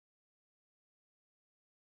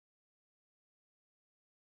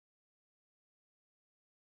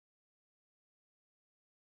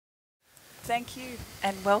Thank you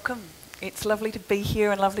and welcome. It's lovely to be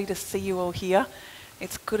here and lovely to see you all here.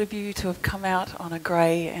 It's good of you to have come out on a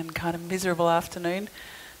grey and kind of miserable afternoon.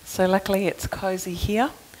 So luckily it's cosy here.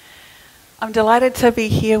 I'm delighted to be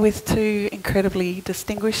here with two incredibly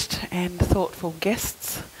distinguished and thoughtful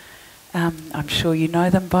guests. I'm sure you know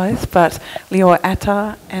them both, but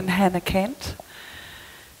Lior and Hannah Kent.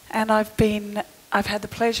 And I've had the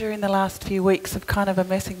pleasure in the last few weeks of kind of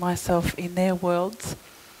immersing myself in their worlds.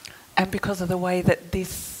 And because of the way that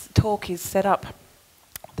this talk is set up,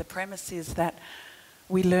 the premise is that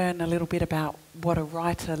we learn a little bit about what a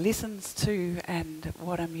writer listens to and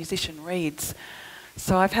what a musician reads.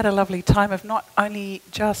 So I've had a lovely time of not only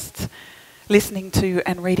just listening to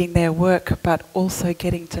and reading their work, but also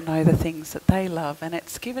getting to know the things that they love. And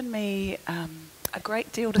it's given me a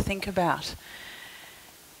great deal to think about.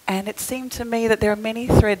 And it seemed to me that there are many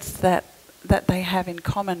threads that they have in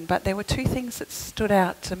common, but there were two things that stood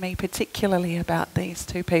out to me particularly about these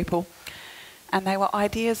two people. And they were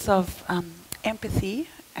ideas of empathy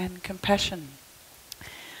and compassion.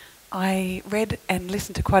 I read and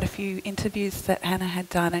listened to quite a few interviews that Hannah had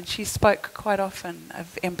done, and she spoke quite often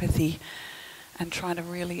of empathy and trying to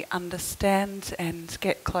really understand and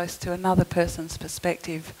get close to another person's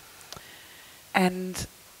perspective. And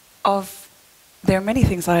there are many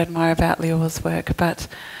things I admire about Lior's work, but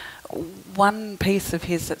one piece of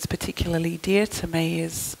his that's particularly dear to me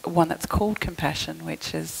is one that's called Compassion,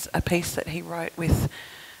 which is a piece that he wrote with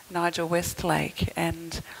Nigel Westlake,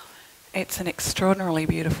 and it's an extraordinarily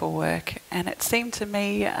beautiful work. And it seemed to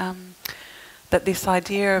me that this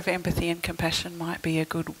idea of empathy and compassion might be a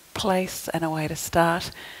good place and a way to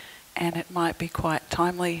start, and it might be quite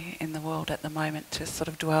timely in the world at the moment to sort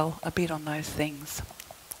of dwell a bit on those things.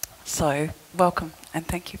 So, welcome and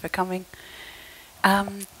thank you for coming.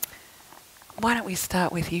 Why don't we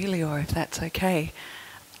start with you, Lior, if that's okay?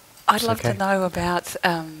 I'd love to know about,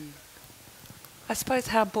 I suppose,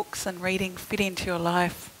 how books and reading fit into your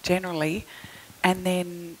life generally, and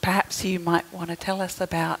then perhaps you might want to tell us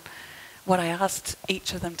about what I asked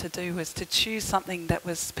each of them to do was to choose something that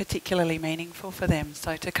was particularly meaningful for them.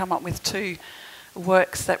 So to come up with two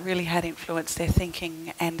works that really had influenced their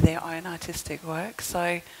thinking and their own artistic work.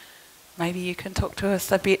 So maybe you can talk to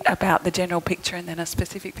us a bit about the general picture and then a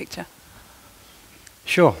specific picture.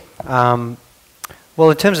 Sure. Well,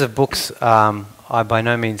 in terms of books, I by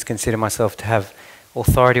no means consider myself to have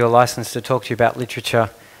authority or license to talk to you about literature,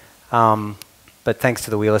 but thanks to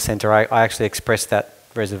the Wheeler Centre, I actually expressed that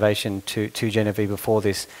reservation to Genevieve before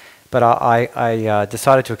this. But I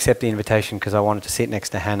decided to accept the invitation because I wanted to sit next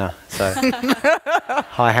to Hannah. So,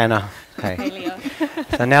 hi Hannah. Hey. Hey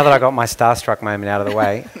Lior. So now that I got my starstruck moment out of the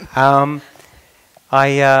way,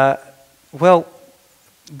 well,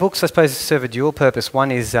 books, I suppose, serve a dual purpose. One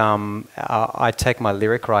is I take my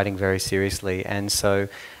lyric writing very seriously, and so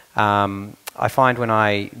I find when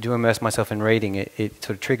I do immerse myself in reading, it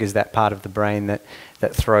sort of triggers that part of the brain that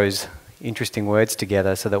throws interesting words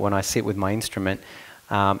together, so that when I sit with my instrument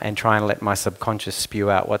and try and let my subconscious spew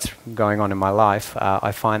out what's going on in my life,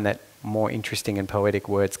 I find that more interesting and poetic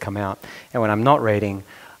words come out. And when I'm not reading,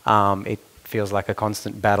 it feels like a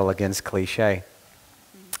constant battle against cliche.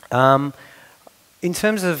 In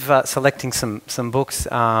terms of selecting some books,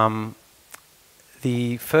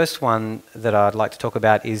 the first one that I'd like to talk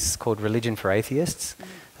about is called Religion for Atheists.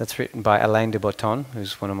 That's written by Alain de Botton,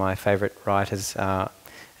 who's one of my favourite writers. An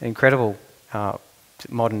incredible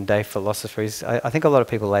modern-day philosopher. I think a lot of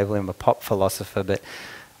people label him a pop philosopher, but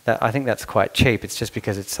I think that's quite cheap. It's just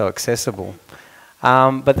because it's so accessible.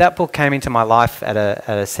 But that book came into my life at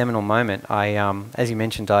a seminal moment. As you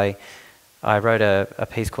mentioned, I wrote a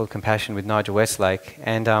piece called Compassion with Nigel Westlake,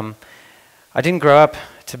 and I didn't grow up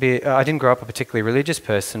a particularly religious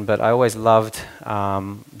person, but I always loved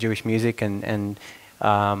Jewish music, and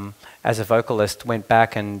as a vocalist went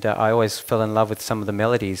back and I always fell in love with some of the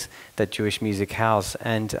melodies that Jewish music house.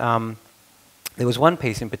 And there was one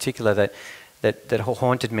piece in particular that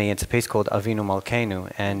haunted me. It's a piece called Avinu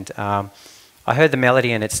Malkeinu, and I heard the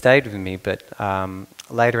melody and it stayed with me, but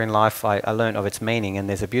later in life I learned of its meaning, and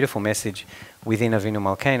there's a beautiful message within Avinu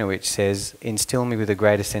Malkeinu which says, "Instill me with a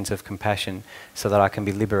greater sense of compassion so that I can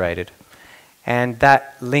be liberated." And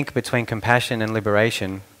that link between compassion and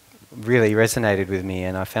liberation really resonated with me,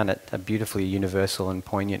 and I found it a beautifully universal and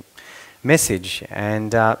poignant message.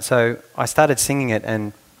 And so I started singing it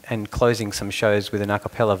and closing some shows with an a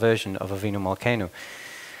cappella version of Avinu Malkeinu.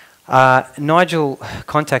 Nigel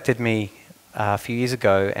contacted me a few years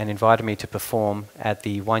ago and invited me to perform at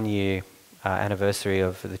the 1-year anniversary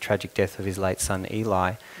of the tragic death of his late son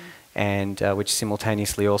Eli, and which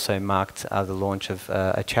simultaneously also marked the launch of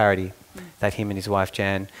a charity that him and his wife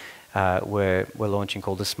Jan we're launching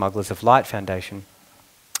called the Smugglers of Light Foundation.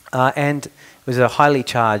 And it was a highly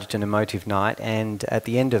charged and emotive night, and at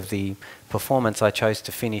the end of the performance I chose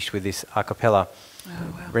to finish with this a cappella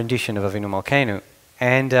rendition of Avinu Malkeinu,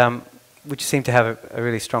 and which seemed to have a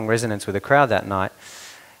really strong resonance with the crowd that night.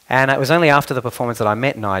 And it was only after the performance that I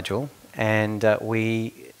met Nigel, and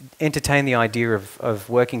we entertained the idea of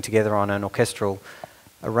working together on an orchestral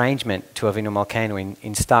arrangement to Avinu Malkeinu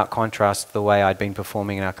in stark contrast to the way I'd been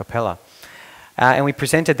performing in a cappella. And we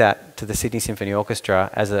presented that to the Sydney Symphony Orchestra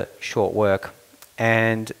as a short work,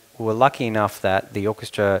 and we were lucky enough that the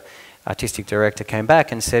orchestra artistic director came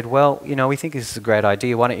back and said, well, you know, we think this is a great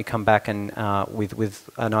idea, why don't you come back and with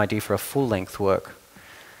an idea for a full-length work,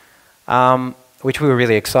 which we were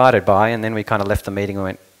really excited by. And then we kind of left the meeting and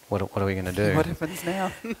went, what are we going to do? What happens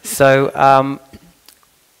now? So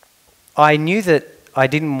I knew that I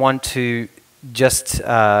didn't want to just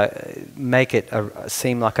make it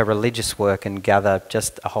seem like a religious work and gather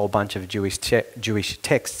just a whole bunch of Jewish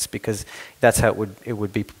texts, because that's how it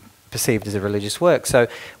would be perceived as a religious work. So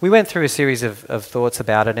we went through a series of thoughts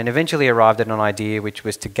about it, and eventually arrived at an idea which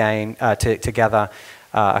was to gather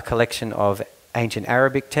a collection of ancient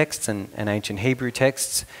Arabic texts and ancient Hebrew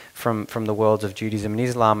texts from the worlds of Judaism and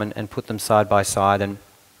Islam, and put them side by side, and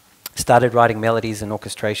started writing melodies and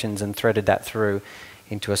orchestrations and threaded that through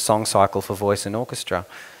into a song cycle for voice and orchestra.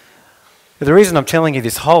 But the reason I'm telling you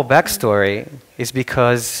this whole backstory is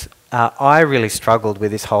because I really struggled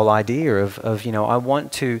with this whole idea of, you know, I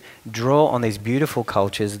want to draw on these beautiful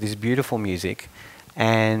cultures, this beautiful music,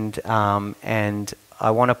 and I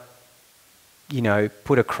want to, you know,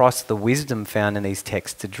 put across the wisdom found in these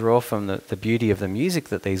texts to draw from the beauty of the music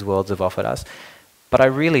that these worlds have offered us. But I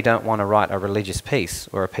really don't want to write a religious piece,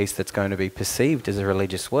 or a piece that's going to be perceived as a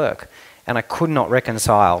religious work. And I could not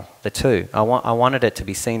reconcile the two. I wanted it to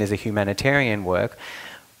be seen as a humanitarian work.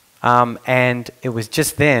 And it was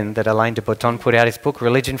just then that Alain de Botton put out his book,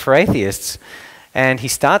 Religion for Atheists. And he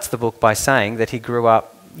starts the book by saying that he grew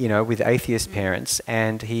up, you know, with atheist parents,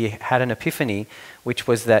 and he had an epiphany, which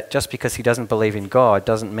was that just because he doesn't believe in God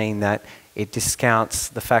doesn't mean that it discounts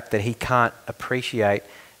the fact that he can't appreciate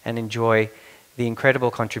and enjoy the incredible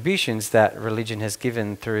contributions that religion has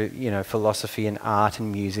given through, you know, philosophy and art and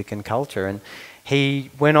music and culture. And he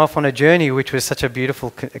went off on a journey which was such a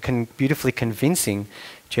beautifully convincing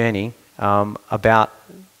journey about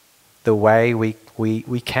the way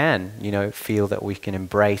we can, you know, feel that we can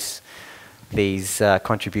embrace these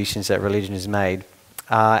contributions that religion has made.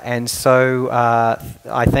 And so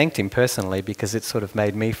I thanked him personally, because it sort of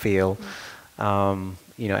made me feel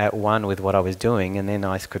you know, at one with what I was doing, and then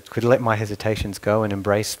I could let my hesitations go and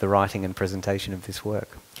embrace the writing and presentation of this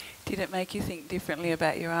work. Did it make you think differently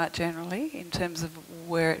about your art generally, in terms of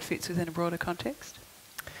where it fits within a broader context?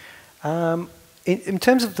 In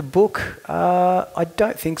terms of the book, I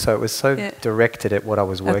don't think so. It was so directed at what I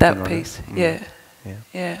was working on. At that piece,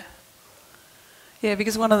 Yeah,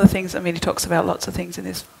 because one of the things, I mean, he talks about lots of things in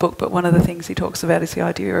this book, but one of the things he talks about is the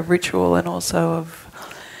idea of ritual and also of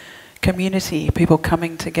community, people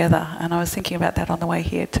coming together. And I was thinking about that on the way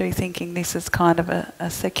here too, thinking this is kind of a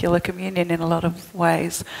secular communion in a lot of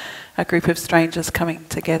ways, a group of strangers coming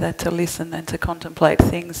together to listen and to contemplate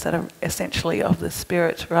things that are essentially of the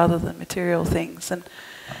spirit rather than material things. And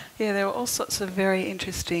yeah, there were all sorts of very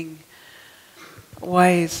interesting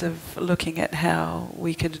ways of looking at how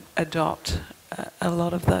we could adopt a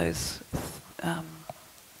lot of those,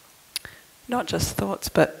 not just thoughts,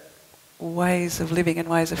 but ways of living and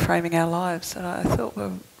ways of framing our lives that I thought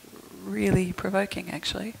were really provoking,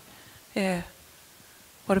 actually. Yeah.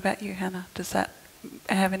 What about you, Hannah? Does that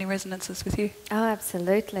have any resonances with you? Oh,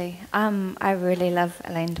 absolutely. I really love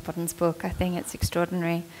Alain de Botton's book. I think it's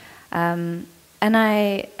extraordinary. And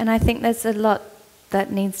I think there's a lot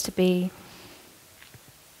that needs to be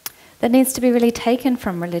really taken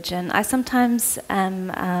from religion. I sometimes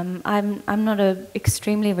I'm not an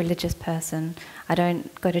extremely religious person. I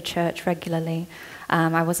don't go to church regularly.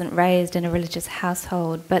 I wasn't raised in a religious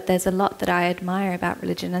household, but there's a lot that I admire about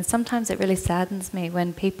religion, and sometimes it really saddens me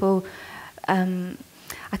when people, I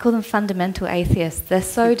call them fundamental atheists. They're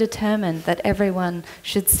so determined that everyone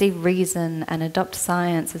should see reason and adopt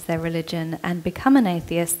science as their religion and become an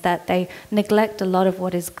atheist that they neglect a lot of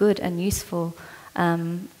what is good and useful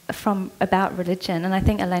about religion. And I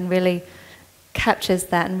think Alain really captures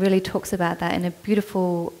that and really talks about that in a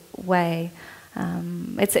beautiful way.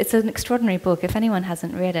 It's an extraordinary book. If anyone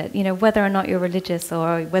hasn't read it, you know, whether or not you're religious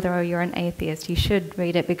or whether you're an atheist, you should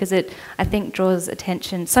read it, because it, I think, draws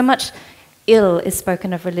attention. So much ill is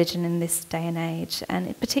spoken of religion in this day and age,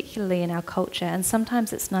 and particularly in our culture. And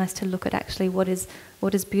sometimes it's nice to look at actually what is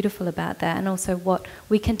beautiful about that, and also what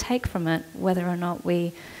we can take from it, whether or not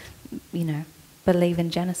we, believe in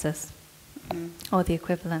Genesis or the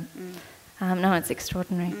equivalent. No, it's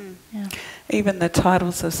extraordinary. Yeah. Even the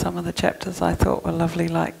titles of some of the chapters I thought were lovely.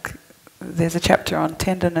 Like there's a chapter on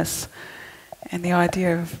tenderness, and the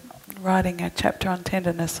idea of writing a chapter on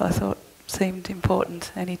tenderness I thought seemed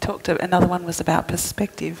important. And he talked another one was about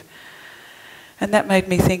perspective, and that made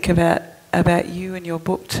me think about you and your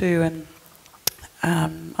book too. And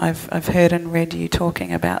I've heard and read you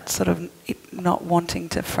talking about sort of not wanting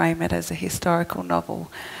to frame it as a historical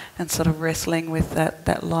novel, and sort of wrestling with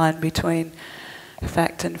that line between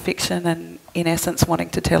fact and fiction, and in essence wanting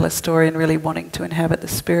to tell a story and really wanting to inhabit the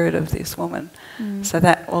spirit of this woman. So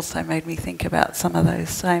that also made me think about some of those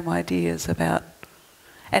same ideas about,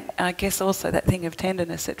 and I guess also that thing of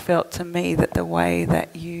tenderness. It felt to me that the way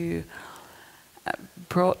that you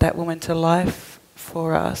brought that woman to life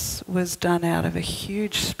for us was done out of a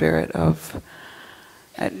huge spirit of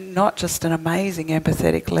not just an amazing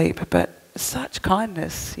empathetic leap, but such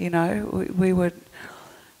kindness. We were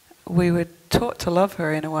taught to love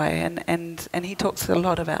her in a way, and he talks a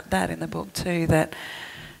lot about that in the book too, that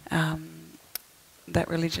that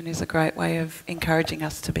religion is a great way of encouraging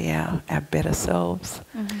us to be our better selves.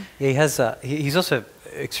 Yeah, he has. He's also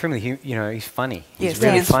extremely, he's funny. He's Yes,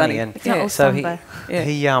 really he is funny, funny. and It's not all so somber.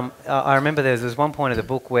 he. I remember there's one point of the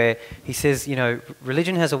book where he says,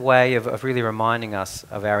 religion has a way of really reminding us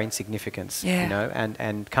of our insignificance,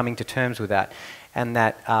 and coming to terms with that, and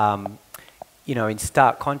that. In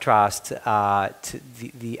stark contrast to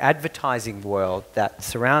the advertising world that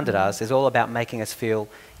surrounded us is all about making us feel,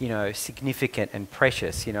 significant and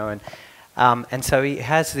precious, and so he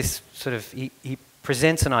has this sort of, he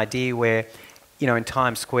presents an idea where, in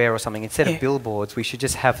Times Square or something, instead of billboards, we should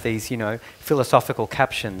just have these, philosophical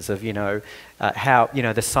captions of, how,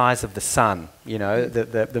 the size of the sun,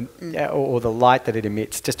 or the light that it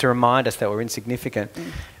emits, just to remind us that we're insignificant.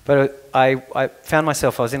 But I found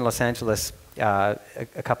myself, I was in Los Angeles a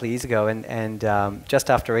couple of years ago, and just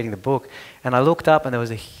after reading the book, and I looked up and there was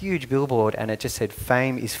a huge billboard and it just said,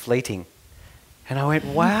 "Fame is fleeting." And I went,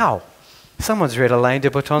 wow, someone's read Alain de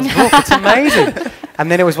Botton's book, it's amazing.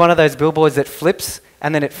 And then it was one of those billboards that flips,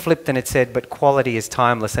 and then it flipped and it said, "But quality is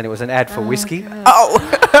timeless," and it was an ad for whiskey. God.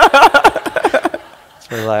 So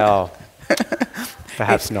we were like,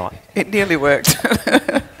 perhaps not. It nearly worked.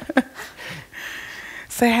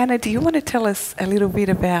 So Hannah, do you want to tell us a little bit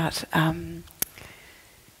about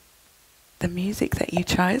the music that you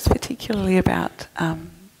chose, particularly about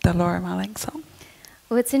the Laura Marling song?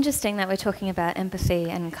 Well, it's interesting that we're talking about empathy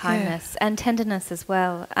and kindness and tenderness as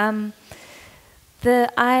well. I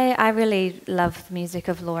really love the music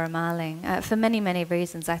of Laura Marling for many, many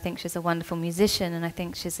reasons. I think she's a wonderful musician, and I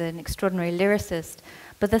think she's an extraordinary lyricist.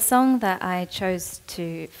 But the song that I chose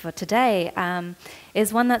for today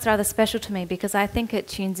is one that's rather special to me, because I think it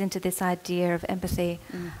tunes into this idea of empathy.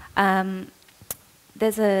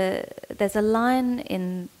 There's a line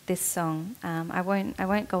in this song. I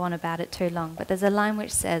won't go on about it too long, but there's a line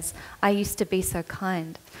which says, "I used to be so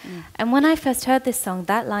kind." And when I first heard this song,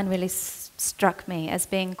 that line really struck me as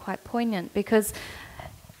being quite poignant, because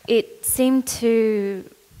it seemed to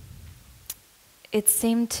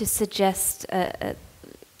suggest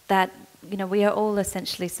that we are all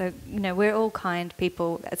essentially we're all kind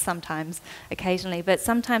people sometimes, occasionally, but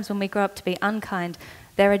sometimes when we grow up to be unkind,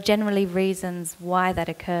 there are generally reasons why that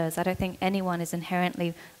occurs. I don't think anyone is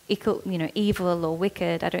inherently evil or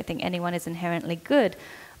wicked. I don't think anyone is inherently good,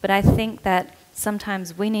 but I think that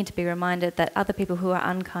sometimes we need to be reminded that other people who are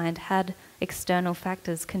unkind had external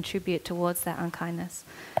factors contribute towards that unkindness.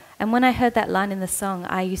 And when I heard that line in the song,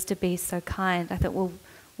 "I used to be so kind," I thought, well,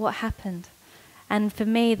 what happened? And for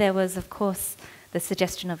me, there was, of course, the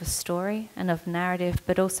suggestion of a story and of narrative,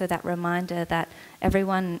 but also that reminder that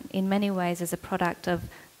everyone, in many ways, is a product of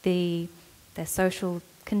their social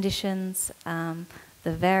conditions,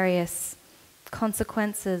 the various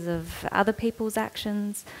consequences of other people's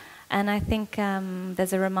actions. And I think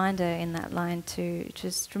there's a reminder in that line to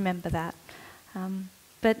just remember that.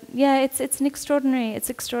 But yeah, it's an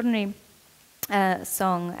extraordinary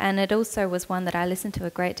song, and it also was one that I listened to a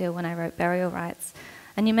great deal when I wrote Burial Rites.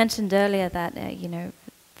 And you mentioned earlier that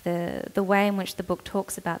the way in which the book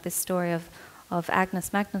talks about this story of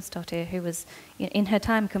Agnes Magnusdottir, who was in her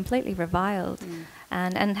time completely reviled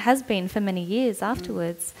and has been for many years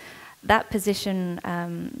afterwards. That position,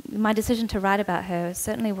 my decision to write about her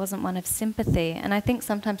certainly wasn't one of sympathy, and I think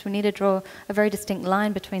sometimes we need to draw a very distinct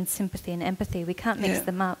line between sympathy and empathy. We can't mix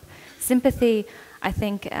them up. Sympathy, I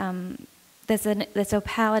think, there's a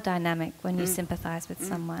power dynamic when you sympathise with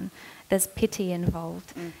someone. There's pity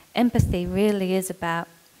involved. Empathy really is about,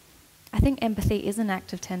 I think empathy is an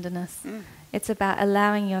act of tenderness. It's about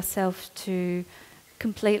allowing yourself to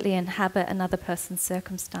completely inhabit another person's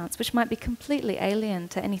circumstance, which might be completely alien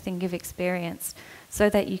to anything you've experienced, so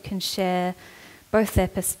that you can share both their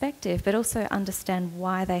perspective, but also understand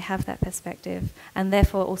why they have that perspective, and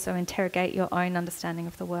therefore also interrogate your own understanding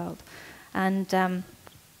of the world.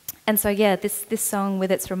 And so, yeah, this song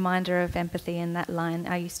with its reminder of empathy in that line,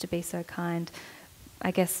 "I used to be so kind,"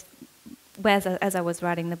 I guess, as I was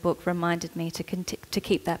writing the book, reminded me to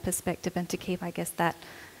keep that perspective and to keep, I guess, that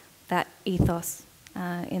ethos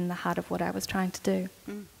in the heart of what I was trying to do.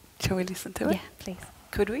 Shall we listen to it? Yeah, please.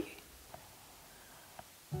 Could we?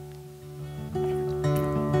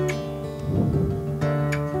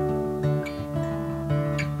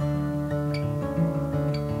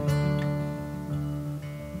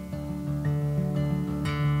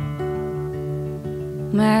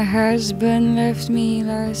 My husband left me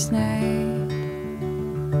last night,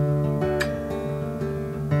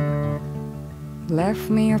 left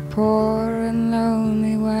me a poor and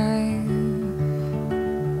lonely wife.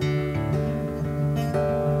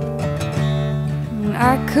 And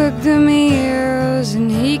I cooked the meals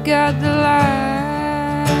and he got the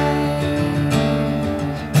life.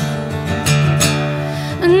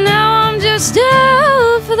 And now I'm just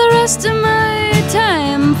out for the rest of my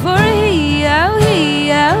time for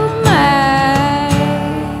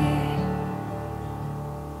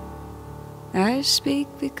I speak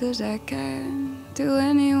because I can to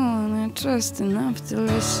anyone I trust enough to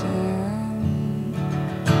listen.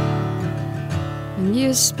 And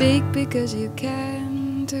you speak because you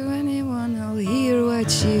can to anyone who'll hear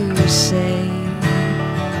what you say.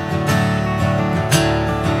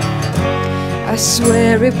 I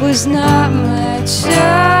swear it was not my choice.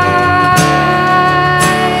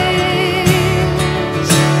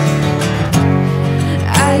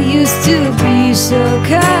 I used to be so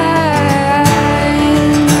kind.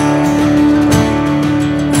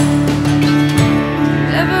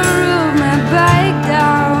 Never rode my bike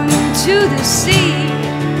down to the sea.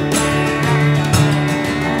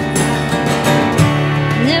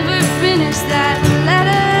 Never finished that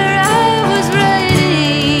letter I was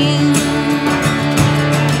writing.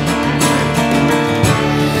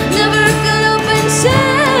 Never got up and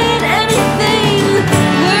said anything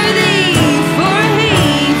worthy for he,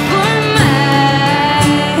 for my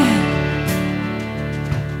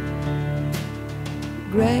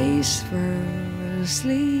graceful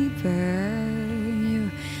sleeper, you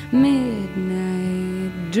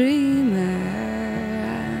midnight dreamer.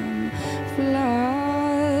 I'm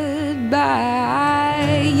flawed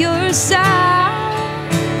by your side.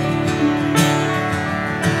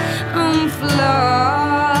 I'm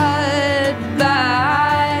flawed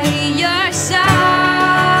by your side.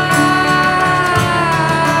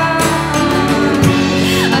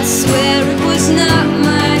 I swear it was not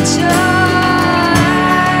my choice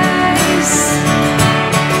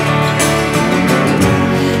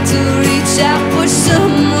to reach out for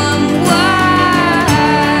someone wise.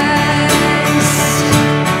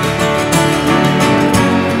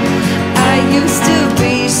 I used to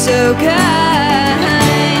be so kind.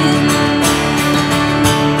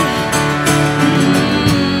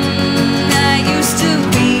 I used to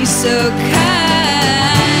be so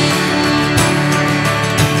kind.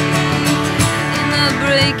 In the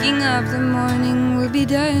breaking of the morning, we'll be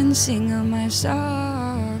dancing on my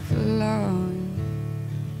soft lawn.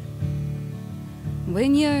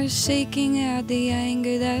 When you're shaking out the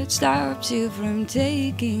anger that stops you from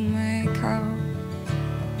taking my call.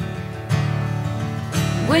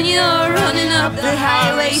 When you're running up the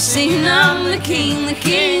highway saying I'm the king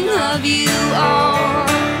of you all.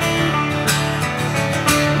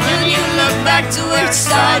 When you look back to where it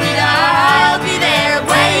started, I'll be there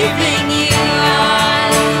waving you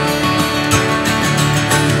on.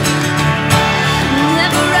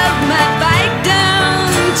 Never rode my bike down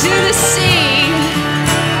to the sea.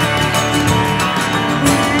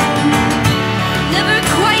 Never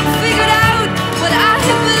quite figured out what I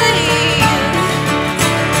believe.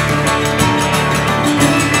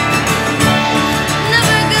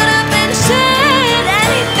 Never got up and said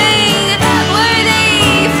anything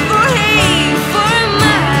worthy for he, for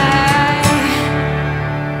my.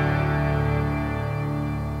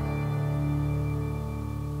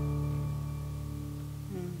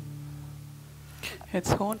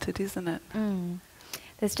 It's haunted, isn't it?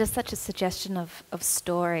 There's just such a suggestion of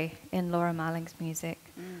story in Laura Marling's music.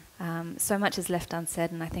 So much is left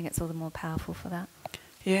unsaid, and I think it's all the more powerful for that.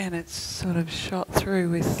 Yeah, and it's sort of shot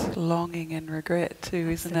through with longing and regret too,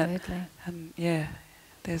 isn't it? Absolutely. And yeah,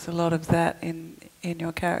 there's a lot of that in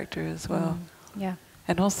your character as well. Yeah.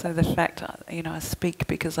 And also the fact, I speak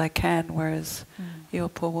because I can, whereas your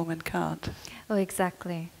poor woman can't. Oh,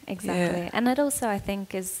 exactly. Yeah. And it also, I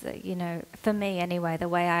think, is, for me anyway, the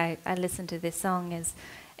way I listen to this song is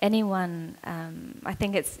anyone, I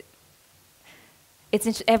think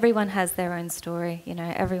everyone has their own story,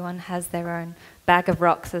 everyone has their own bag of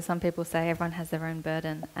rocks, as some people say, everyone has their own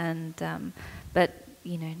burden. And, but,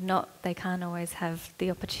 they can't always have the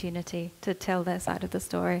opportunity to tell their side of the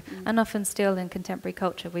story. And often still in contemporary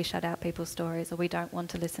culture, we shut out people's stories, or we don't want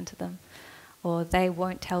to listen to them, or they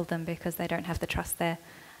won't tell them because they don't have the trust there.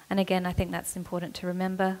 And again, I think that's important to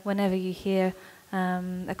remember whenever you hear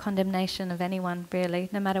a condemnation of anyone, really,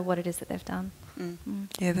 no matter what it is that they've done.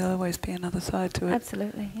 Yeah, there'll always be another side to it.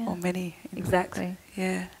 Absolutely, yeah. Or many. Exactly. Fact.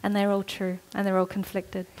 Yeah. And they're all true, and they're all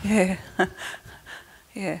conflicted. Yeah.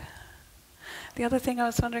 Yeah. The other thing I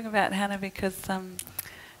was wondering about, Hannah, because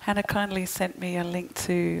Hannah kindly sent me a link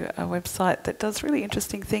to a website that does really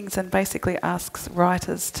interesting things and basically asks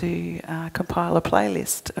writers to compile a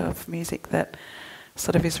playlist of music that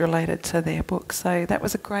sort of is related to their book. So that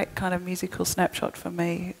was a great kind of musical snapshot for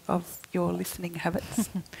me of your listening habits.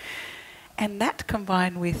 And that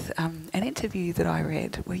combined with an interview that I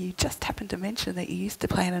read where you just happened to mention that you used to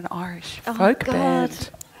play in an Irish folk band.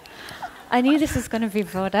 I knew this was going to be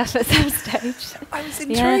brought up at some stage. I was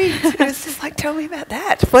intrigued. It was just like, tell me about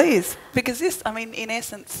that, please. Because this, in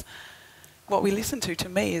essence, what we listen to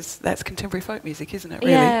me, that's contemporary folk music, isn't it,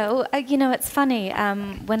 really? Yeah, well, it's funny.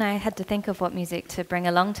 When I had to think of what music to bring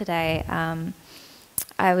along today,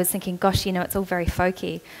 I was thinking, gosh, it's all very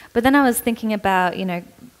folky. But then I was thinking about,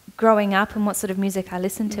 growing up and what sort of music I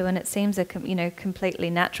listened to, and it seems completely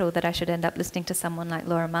natural that I should end up listening to someone like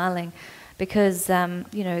Laura Marling. Because,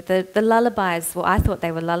 the lullabies, well, I thought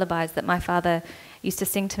they were lullabies that my father used to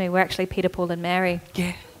sing to me were actually Peter, Paul and Mary.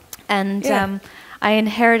 Yeah. And I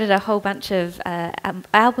inherited a whole bunch of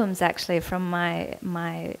albums, actually, from my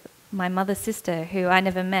mother's sister, who I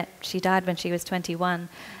never met. She died when she was 21,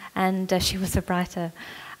 and she was a writer.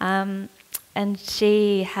 And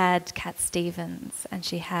she had Cat Stevens, and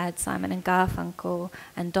she had Simon and Garfunkel,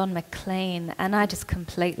 and Don McLean, and I just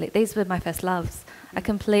these were my first loves. I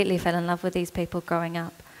completely fell in love with these people growing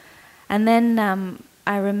up. And then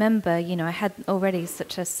I remember, I had already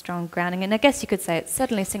such a strong grounding, and I guess you could say it's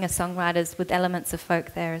certainly singer-songwriters with elements of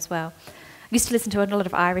folk there as well. I used to listen to a lot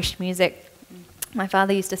of Irish music. My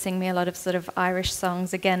father used to sing me a lot of sort of Irish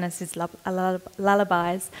songs, again, as his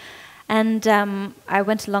lullabies. And I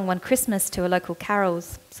went along one Christmas to a local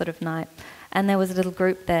carols sort of night, and there was a little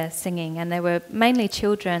group there singing, and they were mainly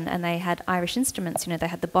children, and they had Irish instruments. They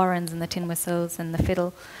had the borans and the tin whistles and the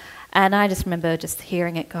fiddle. And I just remember just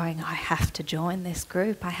hearing it going, I have to join this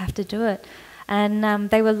group, I have to do it. And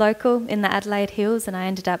they were local in the Adelaide Hills, and I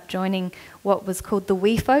ended up joining what was called the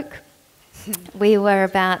Wee Folk. We were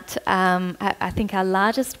about, I think our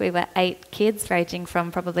largest, we were 8 kids, ranging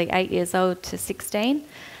from probably 8 years old to 16.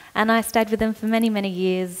 And I stayed with them for many, many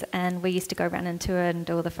years, and we used to go around and tour and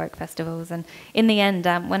do all the folk festivals. And in the end,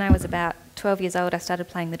 when I was about 12 years old, I started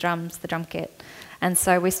playing the drums, the drum kit. And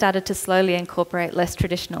so we started to slowly incorporate less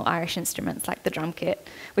traditional Irish instruments like the drum kit.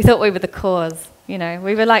 We thought we were the Cause, we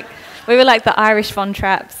were like the Irish Von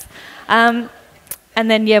Trapps. And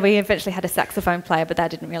then, we eventually had a saxophone player, but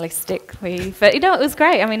that didn't really stick. But it was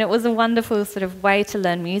great. It was a wonderful sort of way to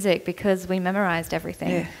learn music because we memorised everything.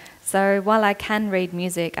 Yeah. So while I can read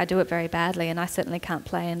music, I do it very badly, and I certainly can't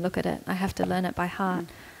play and look at it. I have to learn it by heart.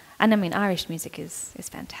 And Irish music is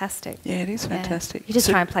fantastic. Yeah, it is fantastic. You just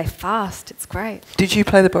try and play fast. It's great. Did you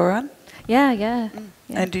play the boran? Yeah.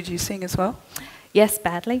 And did you sing as well? Yes,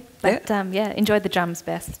 badly. But enjoyed the drums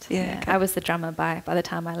best. Yeah. Okay. I was the drummer by the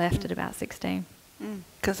time I left at about 16.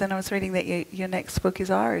 Because then I was reading that your next book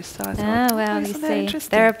is Irish, so I thought, you see,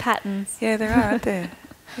 there are patterns. Yeah, there are, aren't there?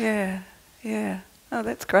 Yeah. Oh,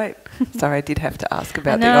 that's great. Sorry, I did have to ask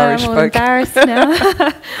about the Irish folk. I'm embarrassed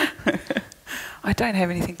now. I don't have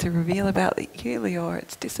anything to reveal about you, Lior.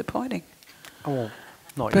 It's disappointing. Oh,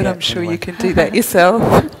 not but yet. I'm sure you can do that yourself.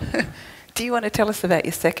 Do you want to tell us about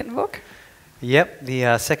your second book? Yep.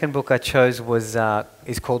 The second book I chose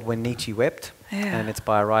is called When Nietzsche Wept, and it's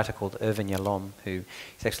by a writer called Irvin Yalom, who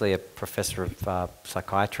is actually a professor of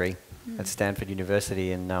psychiatry at Stanford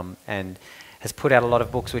University, and has put out a lot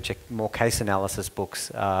of books which are more case analysis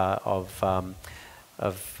books of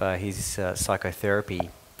his psychotherapy,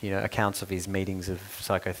 accounts of his meetings of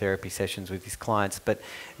psychotherapy sessions with his clients. But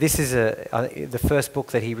this is the first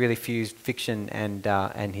book that he really fused fiction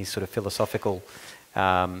and his sort of philosophical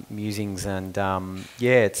musings, and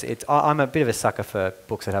yeah, I'm a bit of a sucker for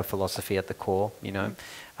books that have philosophy at the core, you know,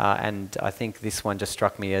 and I think this one just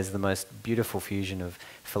struck me as the most beautiful fusion of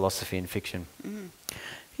philosophy and fiction.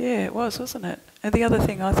 Yeah, it was, wasn't it? And the other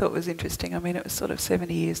thing I thought was interesting, I mean, it was sort of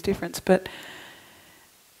 70 years difference, but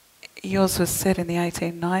yours was set in the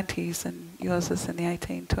 1890s and yours was in the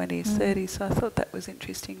 1820s, 30s, so I thought that was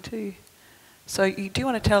interesting too. So do you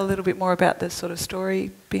want to tell a little bit more about the sort of story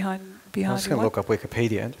behind I'm just going to look up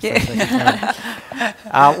Wikipedia.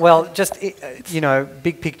 Yeah. Well, just, you know,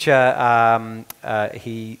 big picture,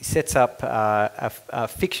 he sets up a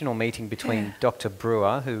fictional meeting between Dr.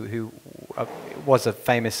 Brewer, who was a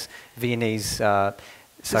famous Viennese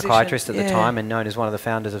psychiatrist at the time and known as one of the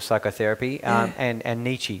founders of psychotherapy, and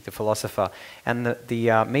Nietzsche, the philosopher. And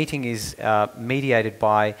the meeting is mediated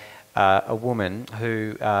by a woman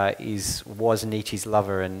who was Nietzsche's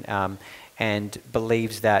lover, and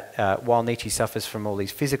believes that while Nietzsche suffers from all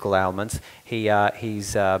these physical ailments,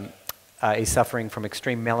 he's suffering from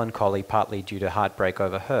extreme melancholy, partly due to heartbreak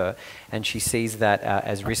over her, and she sees that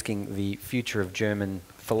as risking the future of German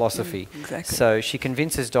philosophy. Exactly. So she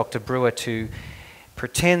convinces Dr. Brewer to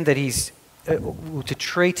pretend that he's to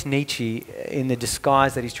treat Nietzsche in the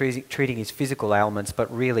disguise that he's treating his physical ailments,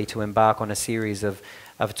 but really to embark on a series of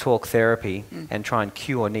talk therapy and try and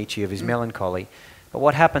cure Nietzsche of his melancholy. But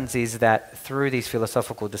what happens is that through these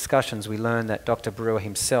philosophical discussions, we learn that Dr. Brewer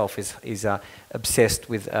himself is obsessed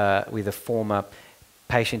with a former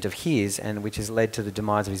patient of his, and which has led to the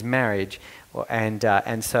demise of his marriage,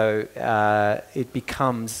 and so it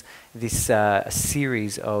becomes this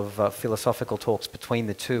series of philosophical talks between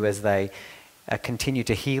the two as they continue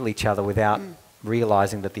to heal each other without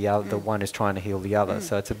realizing that the one is trying to heal the other.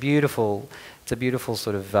 So it's a beautiful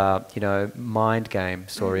sort of you know, mind game,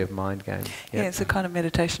 story of mind game. Yeah, it's a kind of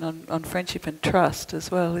meditation on friendship and trust as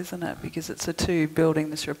well, isn't it? Because it's the two building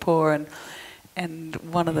this rapport, and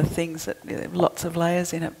one of the things that lots of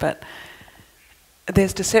layers in it, but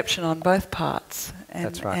there's deception on both parts, and,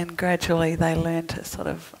 That's right. And gradually they learn to sort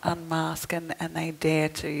of unmask and they dare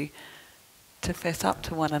to fess up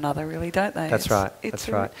to one another, really, don't they? That's right. It's That's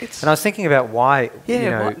right. And I was thinking about why,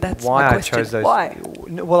 that's why my I question. chose those. Why?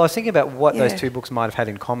 Well, I was thinking about what those two books might have had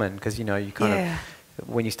in common, because you kind of,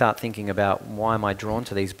 when you start thinking about why am I drawn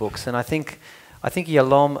to these books, and I think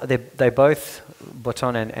Yalom, they both,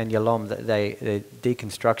 Botton and Yalom, they're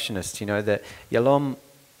deconstructionists. You know, that Yalom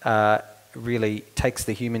really takes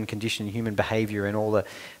the human condition, human behaviour, and all the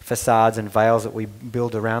facades and veils that we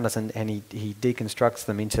build around us, and he deconstructs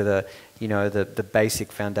them into the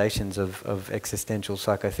basic foundations of existential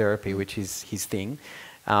psychotherapy, which is his thing.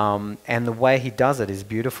 And the way he does it is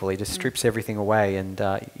beautiful. He just strips everything away, and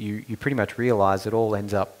you pretty much realise it all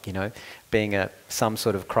ends up, being some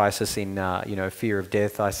sort of crisis in, fear of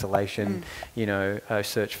death, isolation,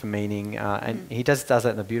 search for meaning, and he does that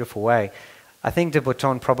in a beautiful way. I think de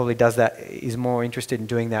Botton probably is more interested in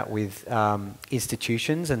doing that with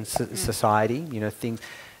institutions and society, things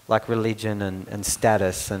like religion and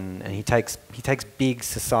status, and he takes big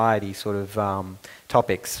society sort of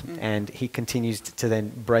topics, and he continues to then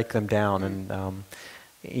break them down and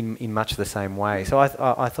in much the same way. So I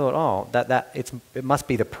thought, it must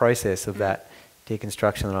be the process of that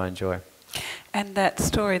deconstruction that I enjoy. And that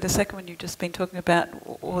story, the second one you've just been talking about,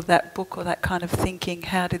 or that book or that kind of thinking,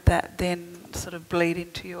 how did that then sort of bleed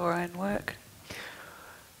into your own work?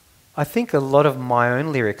 I think a lot of my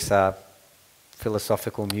own lyrics are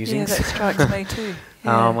philosophical musings. Yeah, that strikes me too.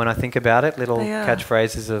 Yeah. When I think about it, little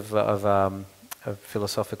catchphrases of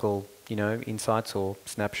philosophical, insights or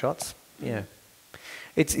snapshots. Yeah.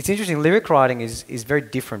 It's interesting. Lyric writing is very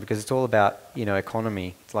different because it's all about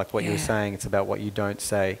economy. It's like what you were saying. It's about what you don't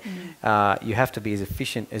say. You have to be as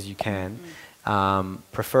efficient as you can,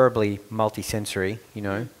 preferably multi-sensory.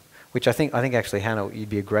 Which I think actually, Hannah, you'd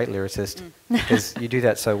be a great lyricist because you do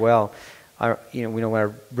that so well. When I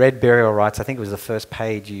read Burial Rites, I think it was the first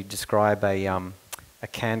page. You describe a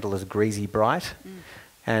candle as greasy bright.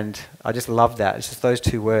 And I just love that. It's just those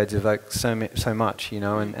two words evoke so much,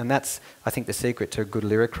 and that's, I think, the secret to good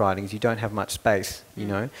lyric writing is you don't have much space,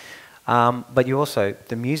 but you also,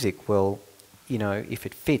 the music will, if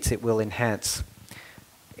it fits, it will enhance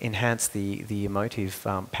the emotive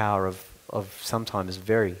power of sometimes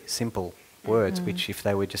very simple words, which if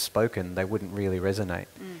they were just spoken, they wouldn't really resonate.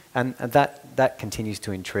 And that continues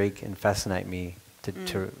to intrigue and fascinate me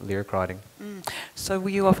to lyric writing. So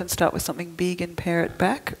will you often start with something big and pare it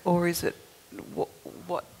back, or is it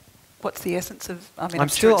what's the essence of? I mean, I'm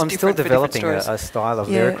still developing a style of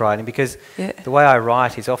lyric writing because the way I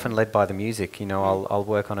write is often led by the music. I'll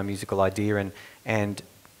work on a musical idea and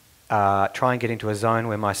try and get into a zone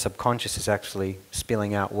where my subconscious is actually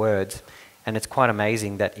spilling out words. And it's quite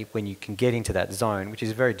amazing that when you can get into that zone, which is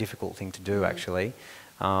a very difficult thing to do actually,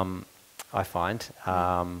 I find,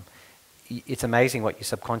 it's amazing what your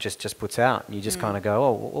subconscious just puts out. And you just kind of go,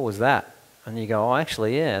 oh, what was that? And you go, oh,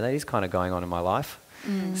 actually, yeah, that is kind of going on in my life.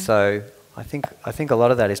 So I think a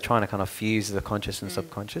lot of that is trying to kind of fuse the conscious and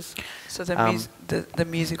subconscious. So the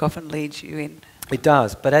music often leads you in. It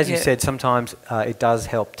does, but as you said, sometimes it does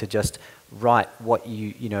help to just write what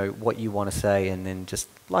you want to say, and then just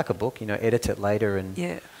like a book, edit it later and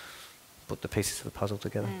put the pieces of the puzzle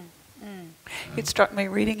together. It struck me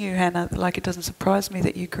reading you, Hannah, like it doesn't surprise me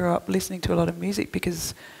that you grew up listening to a lot of music,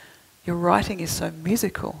 because your writing is so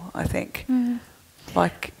musical, I think.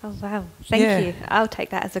 Like, oh wow, thank you. I'll take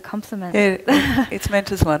that as a compliment. Yeah, it's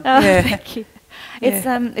meant as one. Oh, thank you.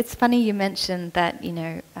 It's funny you mentioned that,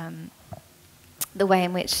 the way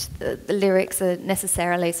in which the lyrics are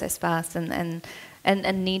necessarily so sparse and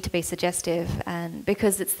need to be suggestive, and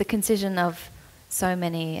because it's the concision of so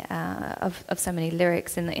many of so many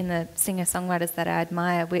lyrics in the singer-songwriters that I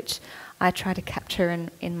admire, which I try to capture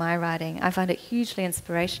in my writing. I find it hugely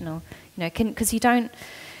inspirational, because you don't.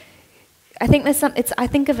 I think there's some. I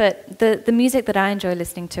think of it. The music that I enjoy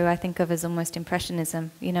listening to, I think of as almost impressionism.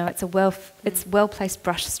 It's it's well placed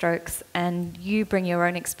brush strokes, and you bring your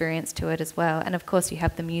own experience to it as well. And of course, you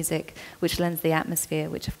have the music, which lends the atmosphere,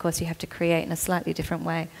 which of course you have to create in a slightly different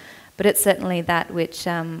way. But it's certainly that which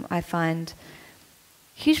I find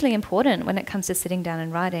hugely important when it comes to sitting down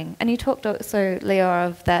and writing. And you talked also, Lior,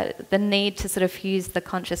 of the need to sort of fuse the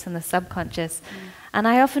conscious and the subconscious. And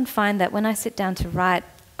I often find that when I sit down to write,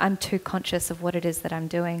 I'm too conscious of what it is that I'm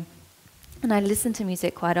doing. And I listen to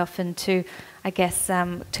music quite often to, I guess,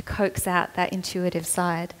 to coax out that intuitive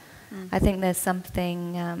side. I think there's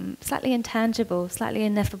something slightly intangible, slightly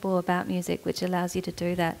ineffable about music which allows you to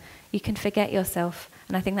do that. You can forget yourself,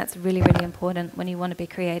 and I think that's really, really important when you want to be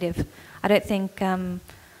creative. I don't think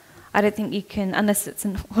you can, unless it's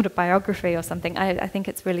an autobiography or something, I think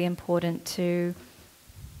it's really important to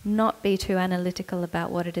not be too analytical about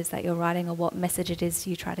what it is that you're writing or what message it is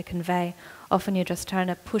you try to convey. Often you're just trying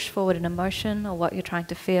to push forward an emotion or what you're trying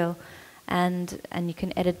to feel, and you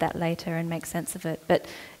can edit that later and make sense of it. But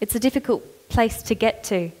it's a difficult place to get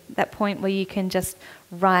to, that point where you can just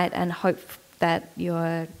write and hope that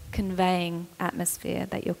you're conveying atmosphere,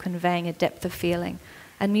 that you're conveying a depth of feeling.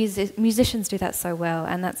 And musicians do that so well,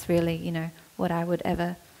 and that's really, what I would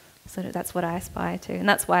ever... that's what I aspire to, and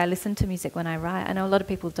that's why I listen to music when I write. I know a lot of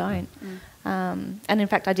people don't, and in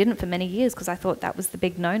fact I didn't for many years, because I thought that was the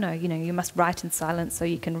big no-no. You must write in silence so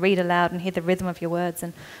you can read aloud and hear the rhythm of your words.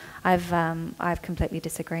 And I've completely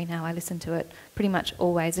disagree now. I listen to it pretty much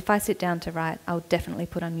always. If I sit down to write, I'll definitely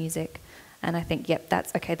put on music, and I think, yep,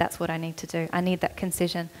 that's okay. That's what I need to do. I need that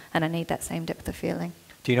concision, and I need that same depth of feeling.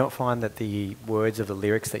 Do you not find that the words of the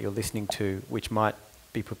lyrics that you're listening to, which might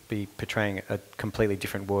be portraying a completely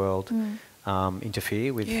different world,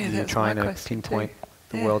 interfere with you trying to pinpoint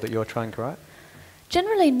the world that you're trying to write?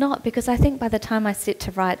 Generally not, because I think by the time I sit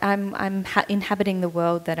to write, I'm inhabiting the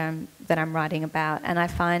world that I'm writing about, and I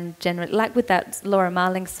find generally, like with that Laura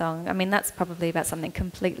Marling song, I mean that's probably about something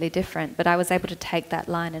completely different, but I was able to take that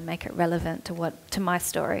line and make it relevant to my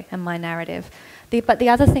story and my narrative. But the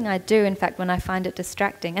other thing I do, in fact, when I find it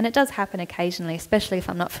distracting, and it does happen occasionally, especially if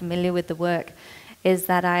I'm not familiar with the work, is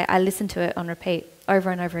that I listen to it on repeat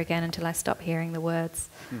over and over again until I stop hearing the words.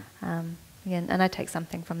 And I take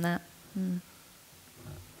something from that.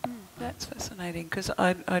 That's fascinating, because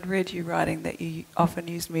I'd read you writing that you often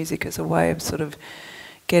use music as a way of sort of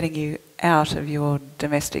getting you out of your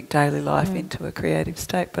domestic daily life into a creative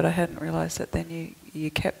state, but I hadn't realised that then you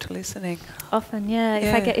kept listening. Often, yeah.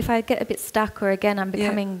 If I get a bit stuck, or again I'm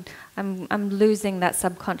becoming, I'm losing that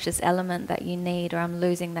subconscious element that you need, or I'm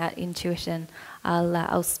losing that intuition,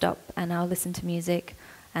 I'll stop and I'll listen to music,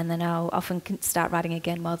 and then I'll often start writing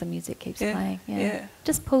again while the music keeps playing.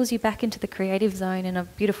 Just pulls you back into the creative zone in a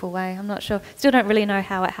beautiful way. I'm not sure, still don't really know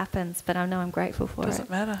how it happens, but I know I'm grateful for it. Doesn't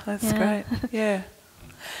matter. That's great. Yeah.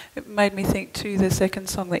 It made me think too, the second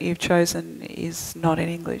song that you've chosen is not in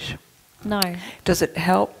English. No. Does it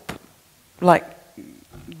help? Like,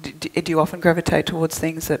 do you often gravitate towards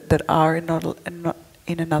things that are in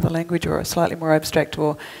another language, or are slightly more abstract?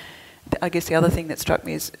 Or I guess the other thing that struck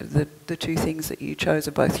me is the two things that you chose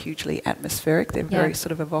are both hugely atmospheric. They're very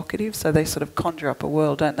sort of evocative, so they sort of conjure up a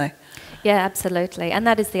world, don't they? Yeah, absolutely. And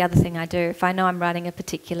that is the other thing I do. If I know I'm writing a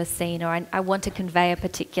particular scene, or I want to convey a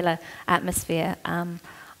particular atmosphere,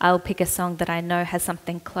 I'll pick a song that I know has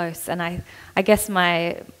something close, and I guess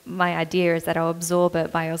my idea is that I'll absorb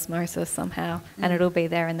it by osmosis somehow, and it'll be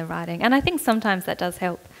there in the writing. And I think sometimes that does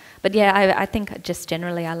help. But yeah, I think just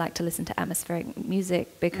generally I like to listen to atmospheric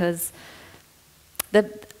music because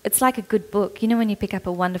it's like a good book. You know, when you pick up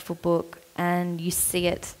a wonderful book and you see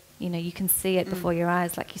it, you know, you can see it before your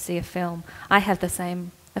eyes like you see a film. I have the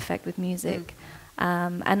same effect with music.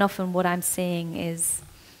 And often what I'm seeing is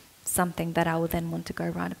something that I will then want to go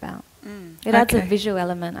write about. It adds a visual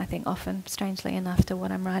element, I think, often, strangely enough, to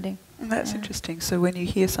what I'm writing. That's interesting. So when you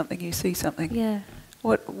hear something, you see something. Yeah.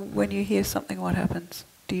 When you hear something, what happens?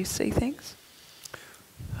 Do you see things?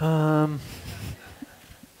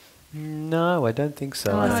 No, I don't think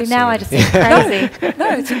so. Oh, see, now I just seem crazy.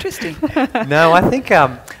 No, it's interesting. No, I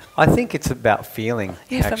think it's about feeling.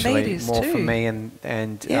 Yeah, actually, for me it is more too. for me, and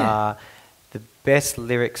the best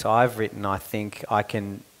lyrics I've written, I think I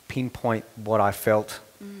can pinpoint what I felt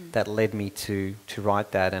that led me to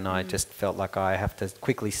write that, and I just felt like I have to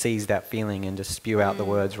quickly seize that feeling and just spew out the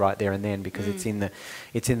words right there and then, because it's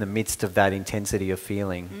in the midst of that intensity of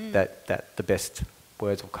feeling that the best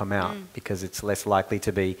words will come out, because it's less likely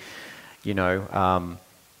to be, you know,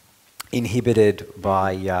 inhibited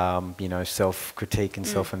by you know, self-critique and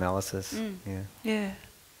self-analysis. Yeah.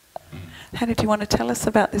 Hannah, do you want to tell us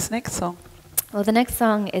about this next song? Well, the next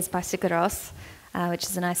song is by Siguros, which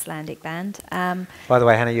is an Icelandic band. By the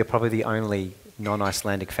way, Hannah, you're probably the only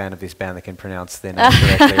non-Icelandic fan of this band that can pronounce their name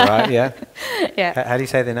correctly, right? Yeah? Yeah. How do you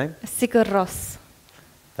say their name? Siguros.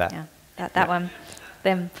 That. Yeah, that one.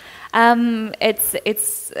 Them.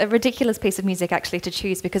 It's a ridiculous piece of music actually to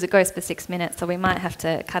choose because it goes for 6 minutes, so we might have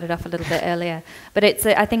to cut it off a little bit earlier. But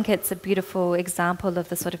I think it's a beautiful example of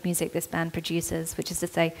the sort of music this band produces, which is to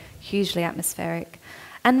say hugely atmospheric.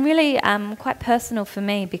 And really quite personal for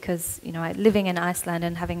me because, you know, living in Iceland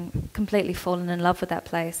and having completely fallen in love with that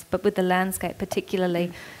place, but with the landscape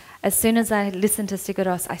particularly, as soon as I listen to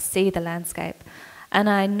Siguros, I see the landscape. And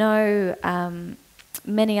I know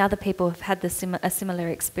many other people have had a similar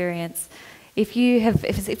experience. If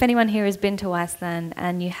anyone here has been to Iceland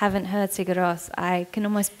and you haven't heard Siguros, I can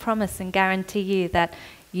almost promise and guarantee you that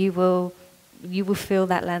you will feel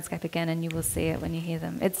that landscape again, and you will see it when you hear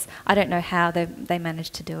them. I don't know how they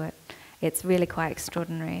managed to do it. It's really quite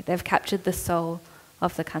extraordinary. They've captured the soul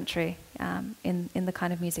of the country in the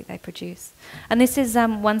kind of music they produce. And this is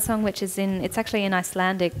one song which is it's actually in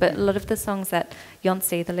Icelandic, but a lot of the songs that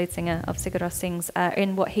Jonsi, the lead singer of Siguros, sings are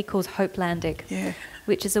in what he calls Hopelandic,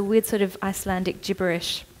 which is a weird sort of Icelandic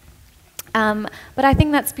gibberish. But I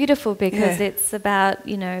think that's beautiful because it's about,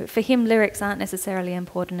 you know, for him lyrics aren't necessarily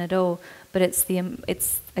important at all, but it's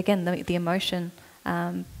again the emotion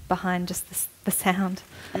behind just the sound.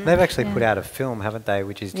 They've actually put out a film, haven't they,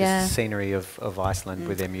 which is just scenery of Iceland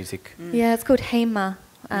with their music. Yeah, it's called Heima,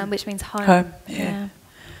 which means home. Home,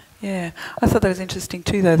 yeah. I thought that was interesting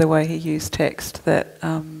too, though, the way he used text, that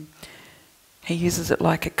he uses it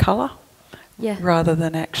like a colour rather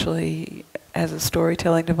than actually as a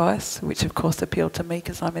storytelling device, which of course appealed to me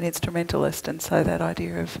because I'm an instrumentalist, and so that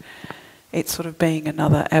idea of it sort of being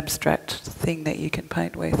another abstract thing that you can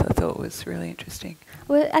paint with, I thought was really interesting.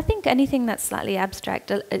 Well, I think anything that's slightly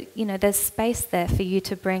abstract, you know, there's space there for you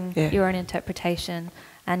to bring your own interpretation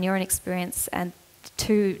and your own experience and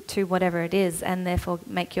to whatever it is, and therefore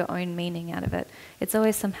make your own meaning out of it. It's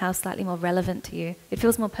always somehow slightly more relevant to you. It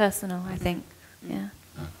feels more personal, I think. Yeah.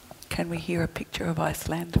 Can we hear a picture of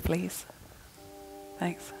Iceland, please?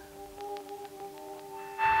 Thanks.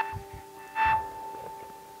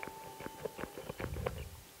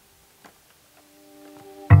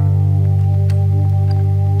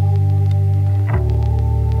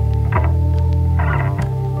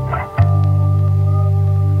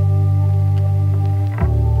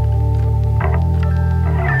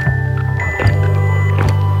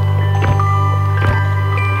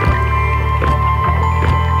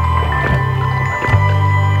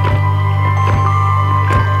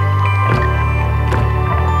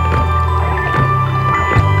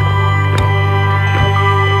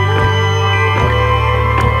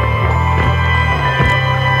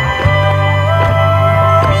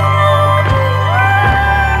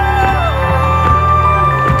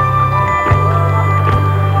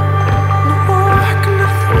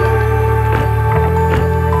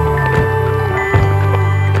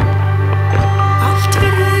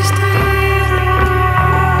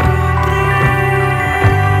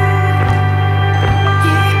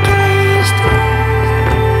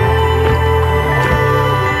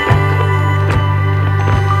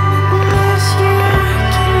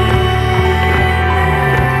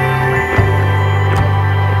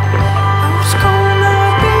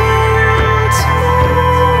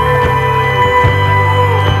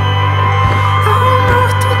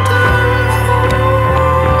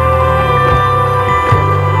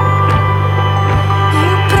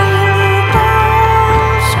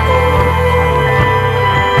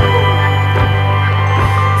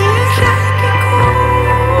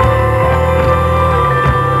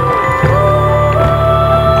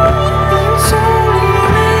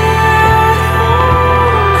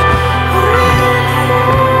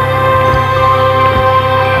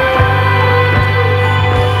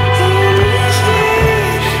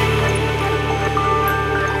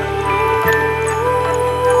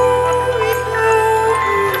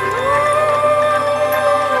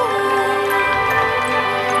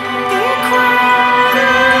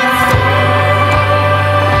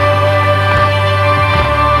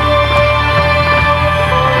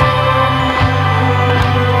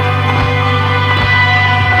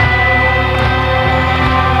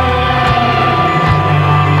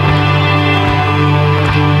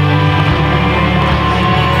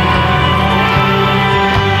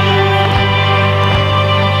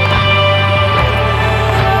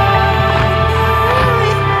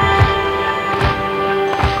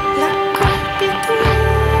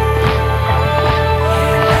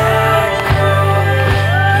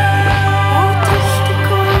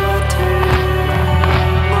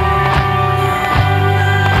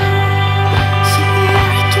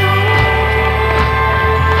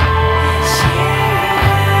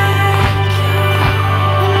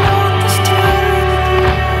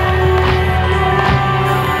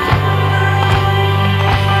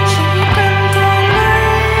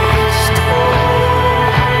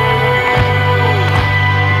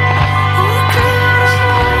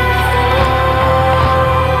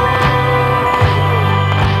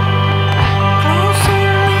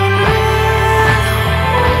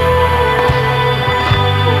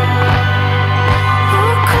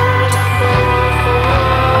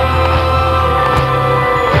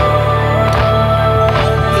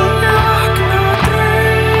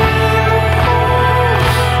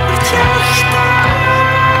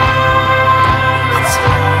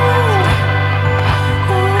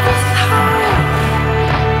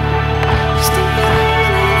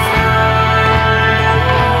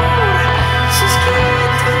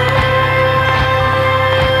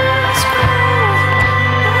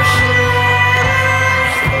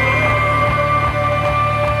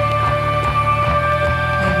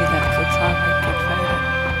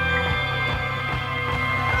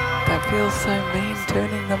 feels so mean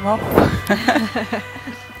turning them off.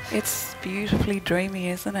 It's beautifully dreamy,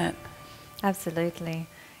 isn't it? Absolutely.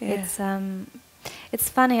 Yeah. It's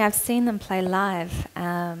funny. I've seen them play live.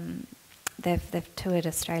 They've toured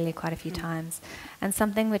Australia quite a few times, and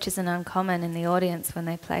something which isn't uncommon in the audience when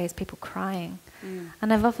they play is people crying.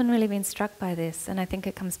 And I've often really been struck by this, and I think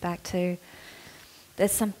it comes back to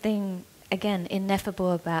there's something again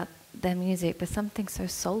ineffable about their music, but something so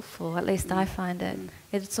soulful. At least I find it.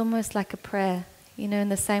 It's almost like a prayer, you know, in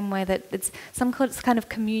the same way that it's some kind of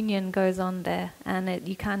communion goes on there, and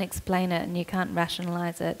you can't explain it and you can't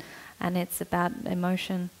rationalize it, and it's about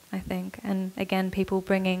emotion, I think. And again, people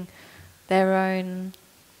bringing their own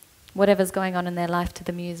whatever's going on in their life to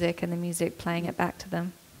the music, and the music playing it back to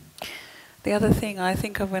them. The other thing I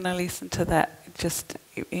think of when I listen to that, just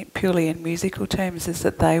purely in musical terms, is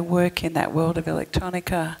that they work in that world of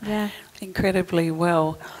electronica incredibly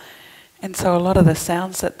well. And so a lot of the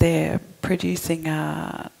sounds that they're producing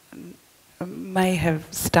may have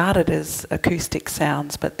started as acoustic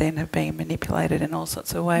sounds, but then have been manipulated in all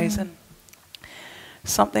sorts of ways. And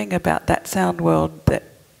something about that sound world that,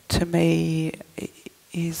 to me,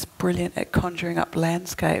 is brilliant at conjuring up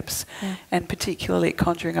landscapes, and particularly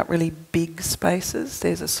conjuring up really big spaces.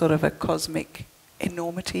 There's a sort of a cosmic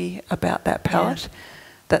enormity about that palette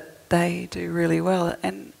that they do really well.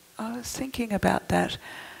 And I was thinking about that.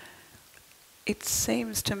 It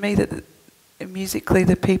seems to me that musically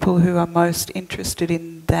the people who are most interested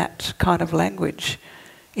in that kind of language,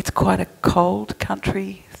 it's quite a cold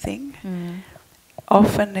country thing.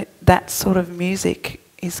 Often that sort of music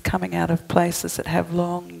is coming out of places that have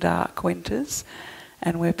long, dark winters,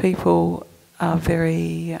 and where people are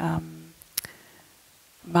very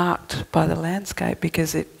marked by the landscape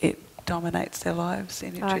because it dominates their lives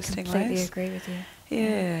in interesting ways. I completely agree with you.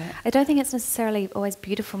 Yeah. I don't think it's necessarily always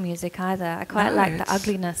beautiful music either. I quite like the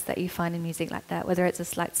ugliness that you find in music like that, whether it's a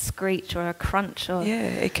slight screech or a crunch or... Yeah,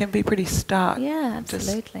 it can be pretty stark. Yeah,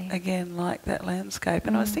 absolutely. Just, again, like that landscape.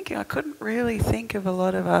 And I was thinking, I couldn't really think of a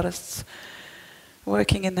lot of artists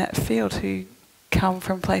working in that field who come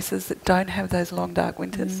from places that don't have those long, dark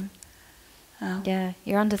winters. Yeah,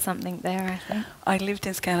 you're onto something there, I think. I lived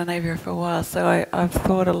in Scandinavia for a while, so I've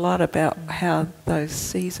thought a lot about how those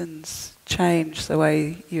seasons change the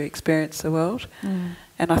way you experience the world.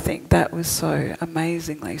 And I think that was so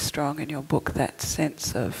amazingly strong in your book, that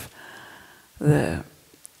sense of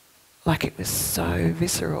like it was so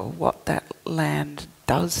visceral what that land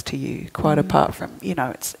does to you, quite apart from,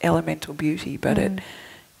 its elemental beauty, but it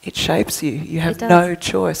shapes you. You have no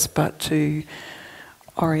choice but to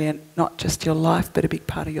orient not just your life, but a big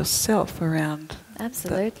part of yourself around.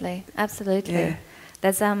 Absolutely, absolutely. Yeah.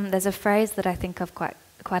 There's a phrase that I think of quite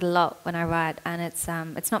a lot when I write, and it's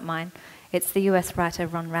not mine. It's the US writer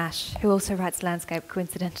Ron Rash, who also writes landscape,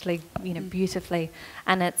 coincidentally, beautifully,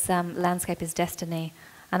 and it's landscape is destiny.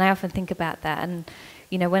 And I often think about that, and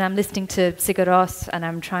when I'm listening to Sigur Rós and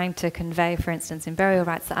I'm trying to convey, for instance, in Burial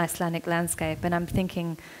Rites, the Icelandic landscape, and I'm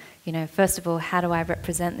thinking, first of all, how do I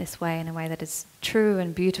represent this way in a way that is true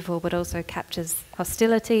and beautiful, but also captures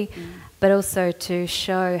hostility, but also to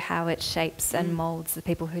show how it shapes and moulds the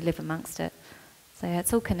people who live amongst it. So yeah,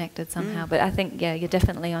 it's all connected somehow. But I think, you're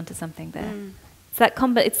definitely onto something there.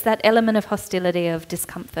 It's that element of hostility, of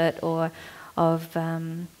discomfort, or of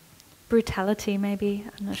brutality, maybe.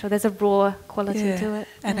 I'm not sure. There's a raw quality to it.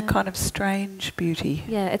 And a kind of strange beauty.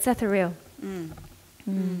 Yeah, it's ethereal.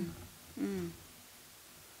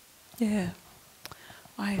 Yeah.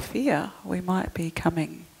 I fear we might be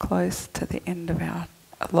coming close to the end of our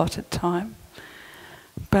allotted time.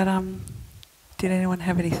 But did anyone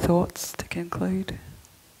have any thoughts to conclude?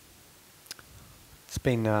 It's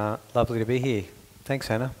been lovely to be here. Thanks,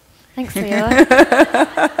 Hannah. Thanks,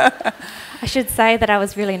 Lior. I should say that I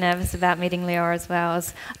was really nervous about meeting Lior as well. I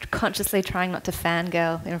was consciously trying not to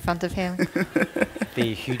fangirl in front of him.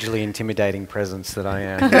 The hugely intimidating presence that I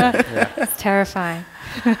am. It's terrifying.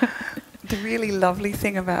 The really lovely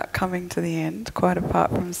thing about coming to the end, quite apart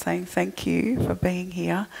from saying thank you for being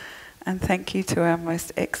here, and thank you to our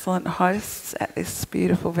most excellent hosts at this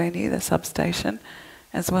beautiful venue, the Substation,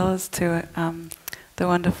 as well as to the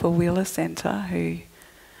wonderful Wheeler Centre, who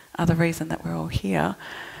are the reason that we're all here.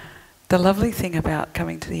 The lovely thing about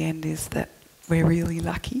coming to the end is that we're really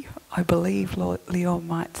lucky. I believe Lior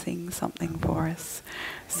might sing something for us.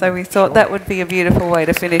 So we thought that would be a beautiful way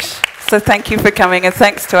to finish. So thank you for coming, and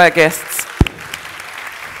thanks to our guests.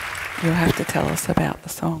 You'll have to tell us about the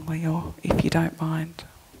song, Lior, if you don't mind.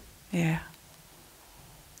 Yeah.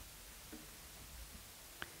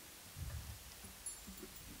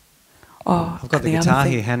 Oh, I've got the guitar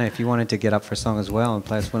here, Hannah, if you wanted to get up for a song as well and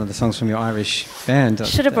play us one of the songs from your Irish band.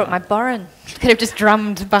 Should have brought my borin. Could have just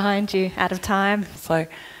drummed behind you out of time. So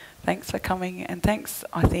thanks for coming, and thanks,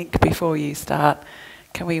 I think, before you start,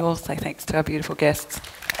 can we all say thanks to our beautiful guests?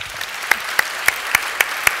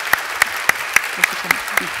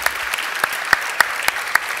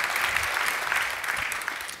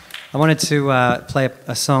 I wanted to play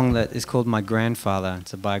a song that is called My Grandfather.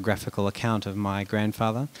 It's a biographical account of my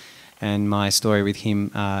grandfather and my story with him.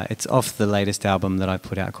 It's off the latest album that I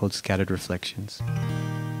put out called Scattered Reflections.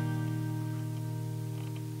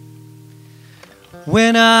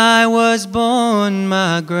 When I was born,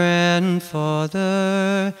 my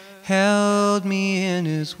grandfather held me in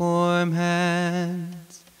his warm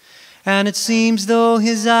hands, and it seems though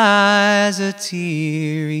his eyes are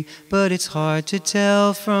teary, but it's hard to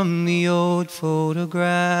tell from the old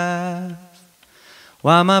photograph.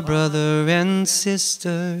 While my brother and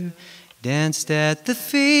sister danced at the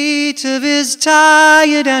feet of his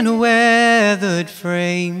tired and weathered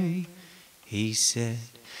frame, he said,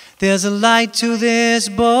 "There's a light to this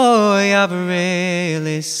boy I've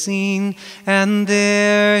rarely seen," and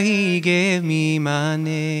there he gave me my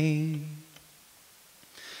name.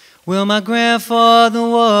 Well, my grandfather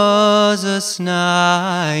was a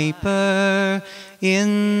sniper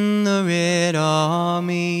in the Red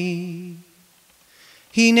Army.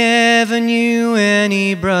 He never knew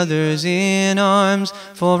any brothers in arms,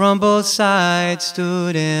 for on both sides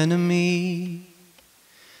stood enemy.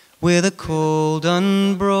 With a cold,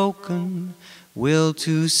 unbroken will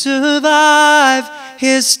to survive,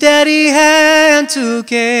 his steady hand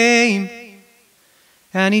took aim,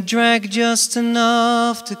 and he drank just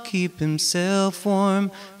enough to keep himself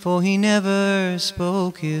warm, for he never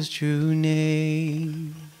spoke his true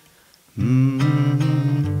name.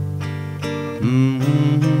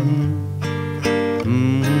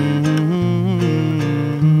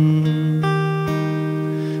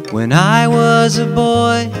 When I was a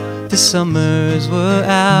boy, the summers were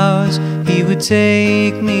ours. He would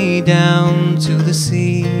take me down to the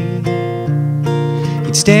sea.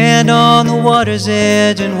 He'd stand on the water's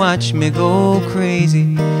edge and watch me go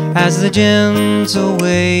crazy as the gentle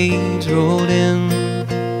waves rolled in.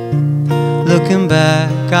 Looking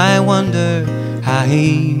back, I wonder how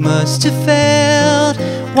he must have felt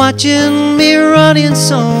watching me running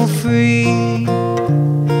so free.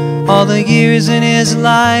 All the years in his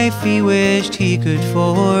life he wished he could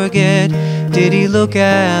forget. Did he look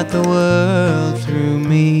at the world through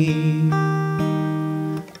me?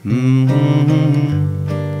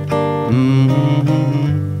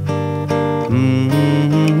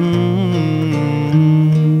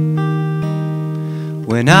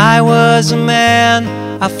 When I was a man,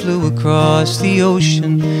 I flew across the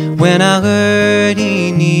ocean when I heard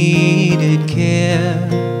he needed care.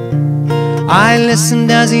 I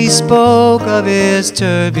listened as he spoke of his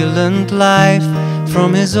turbulent life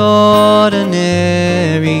from his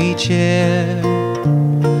ordinary chair.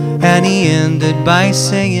 And he ended by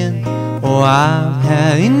saying, "Oh, I've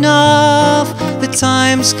had enough. The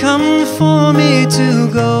time's come for me to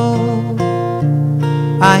go.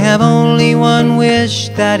 I have only one wish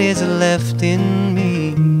that is left in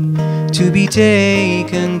me, to be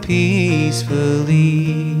taken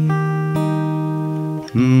peacefully."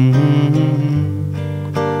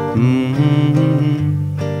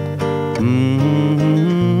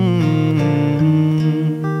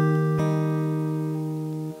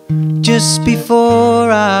 Just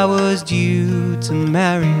before I was due to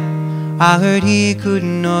marry, I heard he could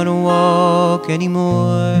not walk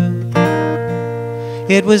anymore.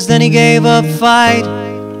 It was then he gave up fight.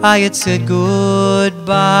 I had said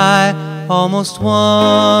goodbye almost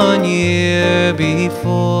 1 year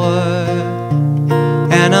before.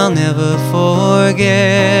 And I'll never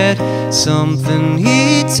forget something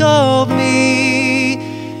he told me.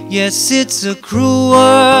 Yes, it's a cruel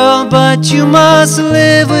world, but you must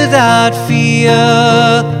live without fear.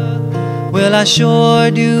 Well, I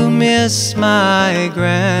sure do miss my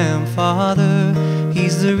grandfather.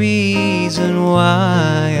 He's the reason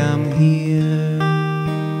why I'm here.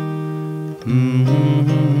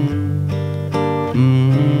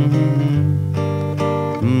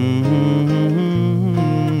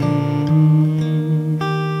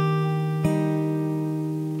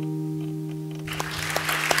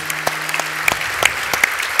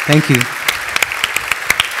 Thank you.